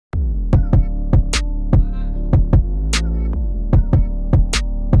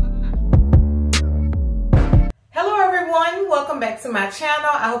back to my channel.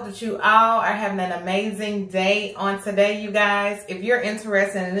 I hope that you all are having an amazing day on today, you guys. If you're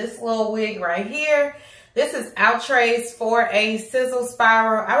interested in this little wig right here, this is Outrace for a Sizzle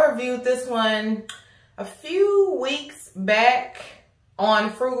Spiral. I reviewed this one a few weeks back on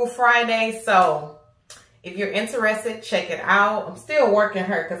Frugal Friday, so if you're interested, check it out. I'm still working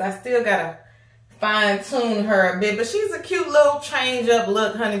her because I still gotta fine tune her a bit, but she's a cute little change up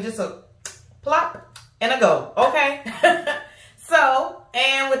look, honey. Just a plop and a go, okay? So,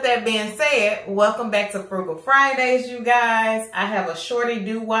 and with that being said, welcome back to Frugal Fridays, you guys. I have a shorty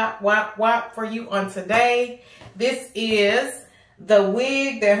do wop wop wop for you on today. This is the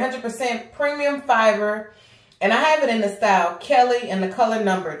wig, the 100% premium fiber, and I have it in the style Kelly in the color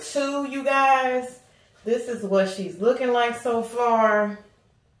number 2, you guys. This is what she's looking like so far,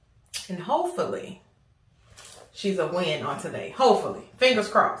 and hopefully she's a win on today. Hopefully, fingers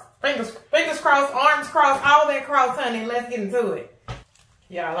crossed. Fingers crossed, arms crossed, all that crossed, honey. Let's get into it.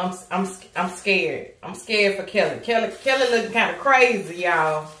 Y'all, I'm scared. I'm scared for Kelly. Kelly looking kind of crazy,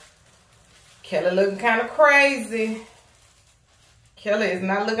 y'all. Kelly looking kind of crazy. Kelly is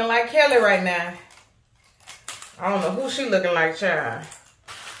not looking like Kelly right now. I don't know who she looking like, child.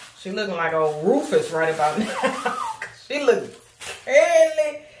 She looking like old Rufus right about now. She looking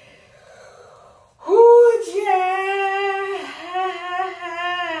Kelly. Ooh, yeah.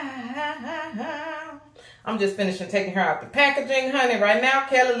 I'm just finishing taking her out the packaging, honey. Right now,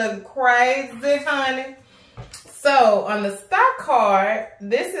 Kelly looking crazy, honey. So, on the stock card,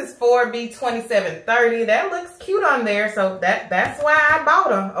 this is 4B2730. That looks cute on there, so that's why I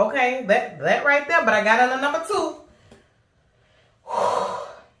bought her, okay? That right there, but I got on the number 2.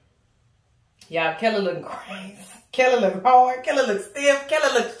 Y'all, Kelly looking crazy. Kelly look hard. Kelly look stiff.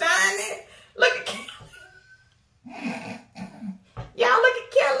 Kelly look shiny. Look at Kelly. Y'all look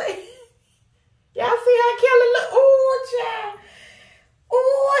at Kelly. Y'all see how Kelly look? Oh, child.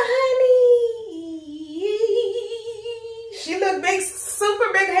 Oh, honey. She look big,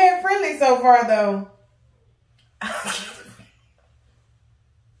 super big head friendly so far, though.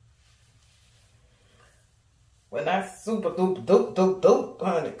 Well, not super doop,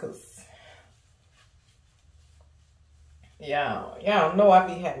 honey, because y'all know I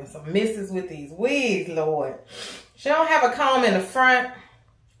be having some misses with these wigs, Lord. She don't have a comb in the front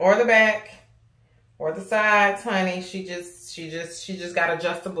or the back or the sides, honey. She just got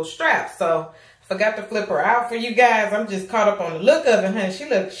adjustable straps. So I forgot to flip her out for you guys. I'm just caught up on the look of it, honey.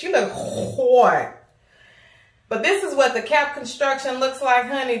 She look hard. But this is what the cap construction looks like,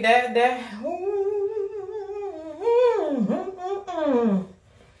 honey.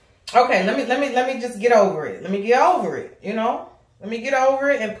 Okay, let me just get over it. Let me get over it, you know? Let me get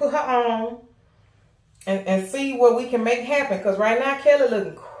over it and put her on and see what we can make happen. Because right now, Kelly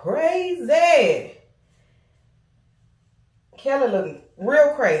looking crazy. Kelly looking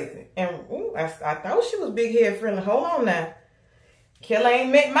real crazy. And ooh, I thought she was big head friendly. Hold on now. Kelly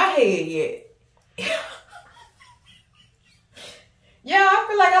ain't met my head yet. Yeah, I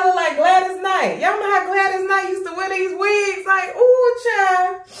feel like I look like Gladys Knight. Y'all know how Gladys Knight used to wear these wigs? Like, ooh,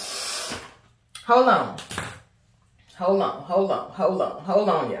 child. Hold on,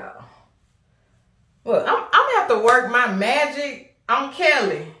 y'all. Look, I'm gonna have to work my magic on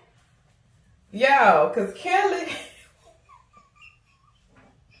Kelly. Y'all, because Kelly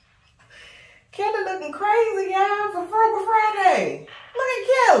looking crazy, y'all, for Frugal Friday. Look at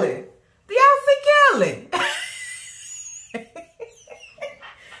Kelly. Do y'all see Kelly?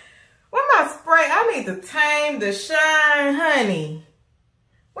 Where my spray? I need to tame the shine, honey.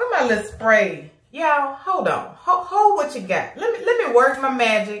 Where my little spray? Y'all, hold on. Hold what you got. Let me work my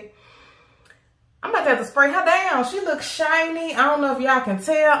magic. I'm about to have to spray her down. She looks shiny. I don't know if y'all can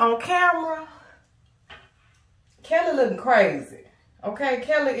tell on camera. Kelly looking crazy. Okay,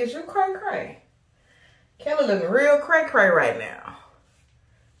 Kelly, is you cray-cray? Kelly looking real cray-cray right now.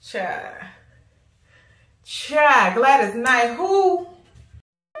 Child, Gladys Knight, who?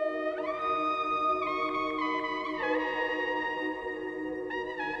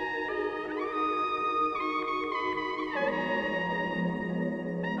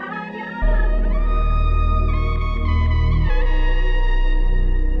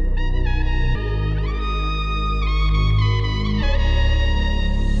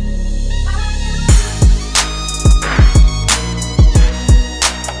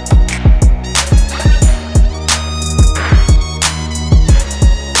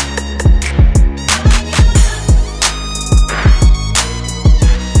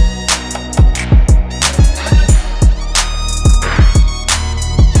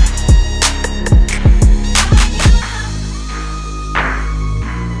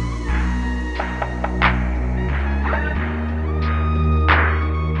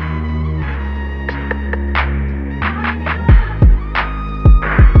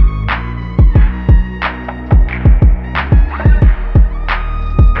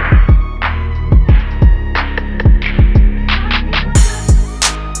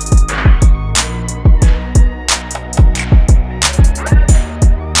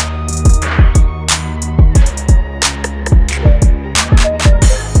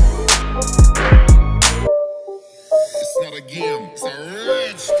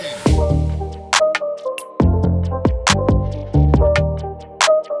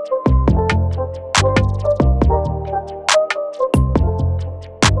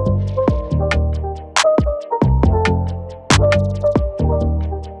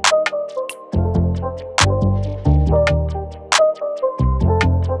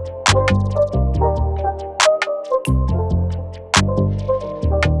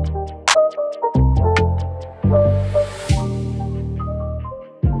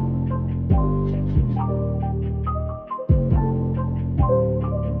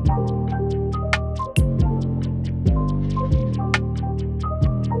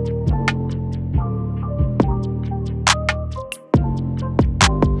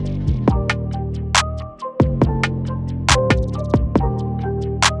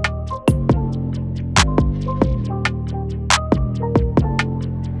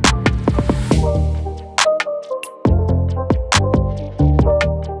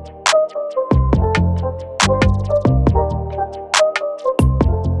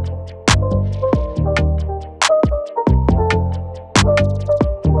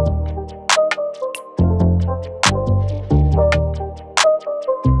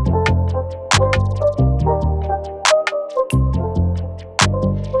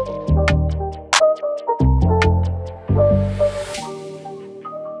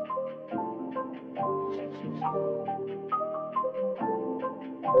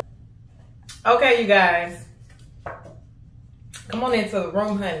 Okay, you guys. Come on into the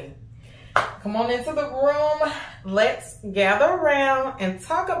room, honey. Come on into the room. Let's gather around and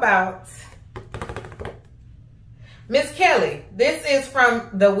talk about Miss Kelly. This is from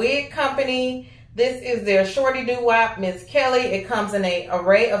the Wig Company. This is their Shorty Doo Wop, Miss Kelly. It comes in an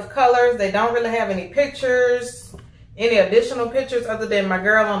array of colors. They don't really have any pictures, any additional pictures other than my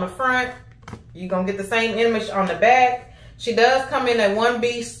girl on the front. You're going to get the same image on the back. She does come in at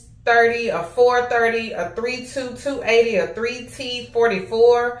 1B30, a 430, a 3.2 280, a 3T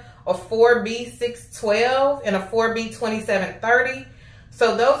 44, a 4B 612, and a 4B 2730.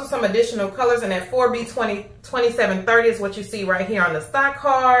 So those are some additional colors, and that 4B 2730 is what you see right here on the stock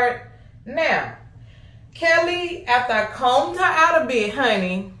card. Now, Kelly, after I combed her out a bit,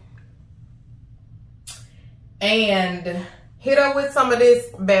 honey, and hit her with some of this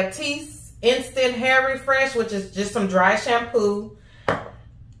Batiste Instant Hair Refresh, which is just some dry shampoo,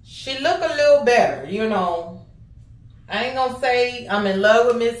 she looked a little better, you know. I ain't gonna say I'm in love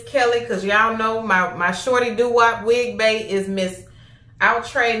with Miss Kelly, because y'all know my Shorty Doo Wop wig bae is Miss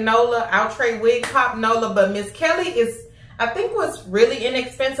Outre Wig Pop Nola, but Miss Kelly is, I think, was really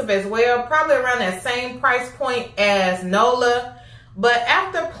inexpensive as well, probably around that same price point as Nola. But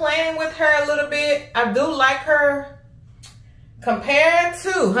after playing with her a little bit, I do like her compared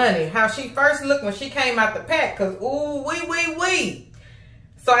to, honey, how she first looked when she came out the pack, because ooh, wee.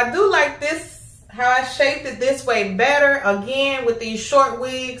 So I do like this, how I shaped it this way better. Again, with these short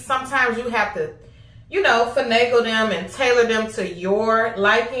wigs, sometimes you have to, you know, finagle them and tailor them to your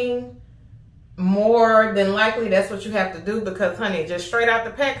liking. More than likely, that's what you have to do, because, honey, just straight out the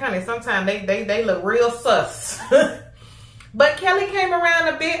pack, honey, sometimes they look real sus. But Kelly came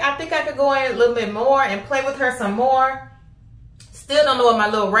around a bit. I think I could go in a little bit more and play with her some more. Still don't know what my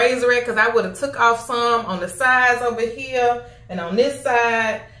little razor is, because I would have took off some on the sides over here and on this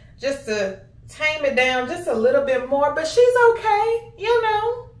side just to tame it down just a little bit more. But she's okay, you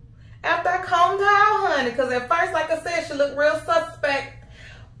know, after I combed her out, honey, because at first, like I said, she looked real suspect.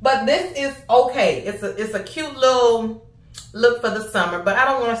 But this is okay. It's a cute little look for the summer. But I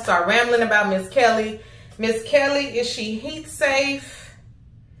don't want to start rambling about Miss Kelly. Miss Kelly, is she heat safe?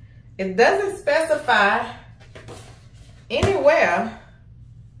 It doesn't specify anywhere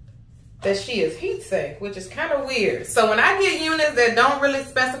that she is heat safe, which is kind of weird. So when I get units that don't really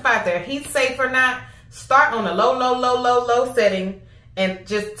specify if they're heat safe or not, start on a low setting and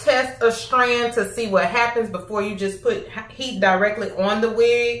just test a strand to see what happens before you just put heat directly on the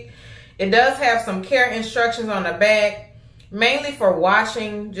wig. It does have some care instructions on the back, mainly for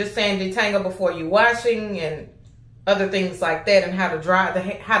washing, just saying detangle before you washing and other things like that, and how to dry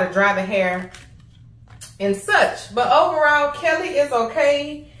the hair and such. But overall, Kelly is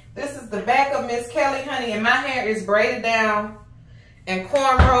okay. This is the back of Miss Kelly, honey, and my hair is braided down and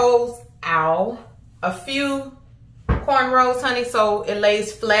cornrows. Ow. A few cornrows, honey, so it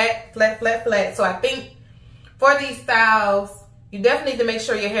lays flat. So I think for these styles, you definitely need to make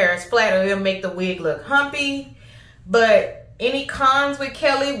sure your hair is flat, or it'll make the wig look humpy. But any cons with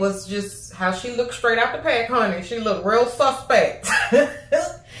Kelly was just how she looked straight out the pack, honey. She looked real suspect.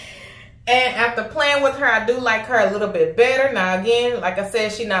 And after playing with her, I do like her a little bit better. Now, again, like I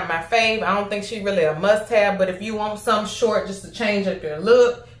said, she's not my fave. I don't think she's really a must-have. But if you want some short just to change up your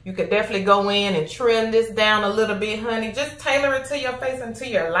look, you could definitely go in and trim this down a little bit, honey. Just tailor it to your face and to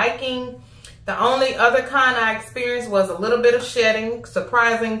your liking. The only other con I experienced was a little bit of shedding,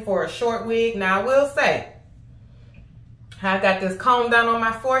 surprising for a short wig. Now, I will say, I got this comb down on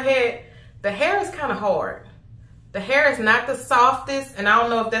my forehead. The hair is kind of hard. The hair is not the softest, and I don't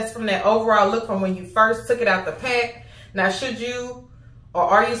know if that's from that overall look from when you first took it out the pack. Now, should you or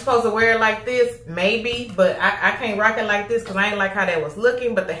are you supposed to wear it like this? Maybe, but I can't rock it like this because I ain't like how that was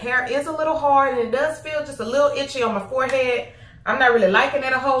looking. But the hair is a little hard, and it does feel just a little itchy on my forehead. I'm not really liking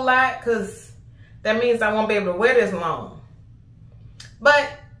it a whole lot because that means I won't be able to wear this long.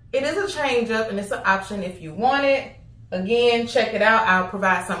 But it is a change up, and it's an option if you want it. Again, check it out. I'll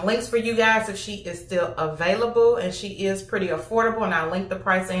provide some links for you guys if she is still available, and she is pretty affordable, and I'll link the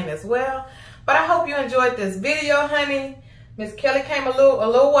price in as well. But I hope you enjoyed this video, honey. Miss Kelly came a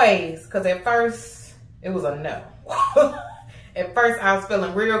little ways, because at first it was a no. At first I was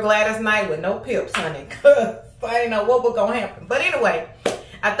feeling real Gladys Knight with no pips, honey, because I didn't know what was gonna happen. But anyway,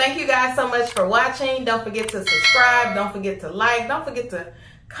 I thank you guys so much for watching. Don't forget to subscribe. Don't forget to like. Don't forget to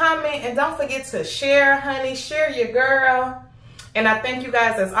comment, and don't forget to share, honey. Share your girl. And I thank you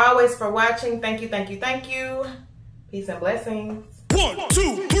guys as always for watching. Thank you, thank you, thank you. Peace and blessings. 1,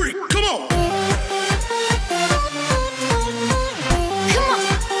 2, 3.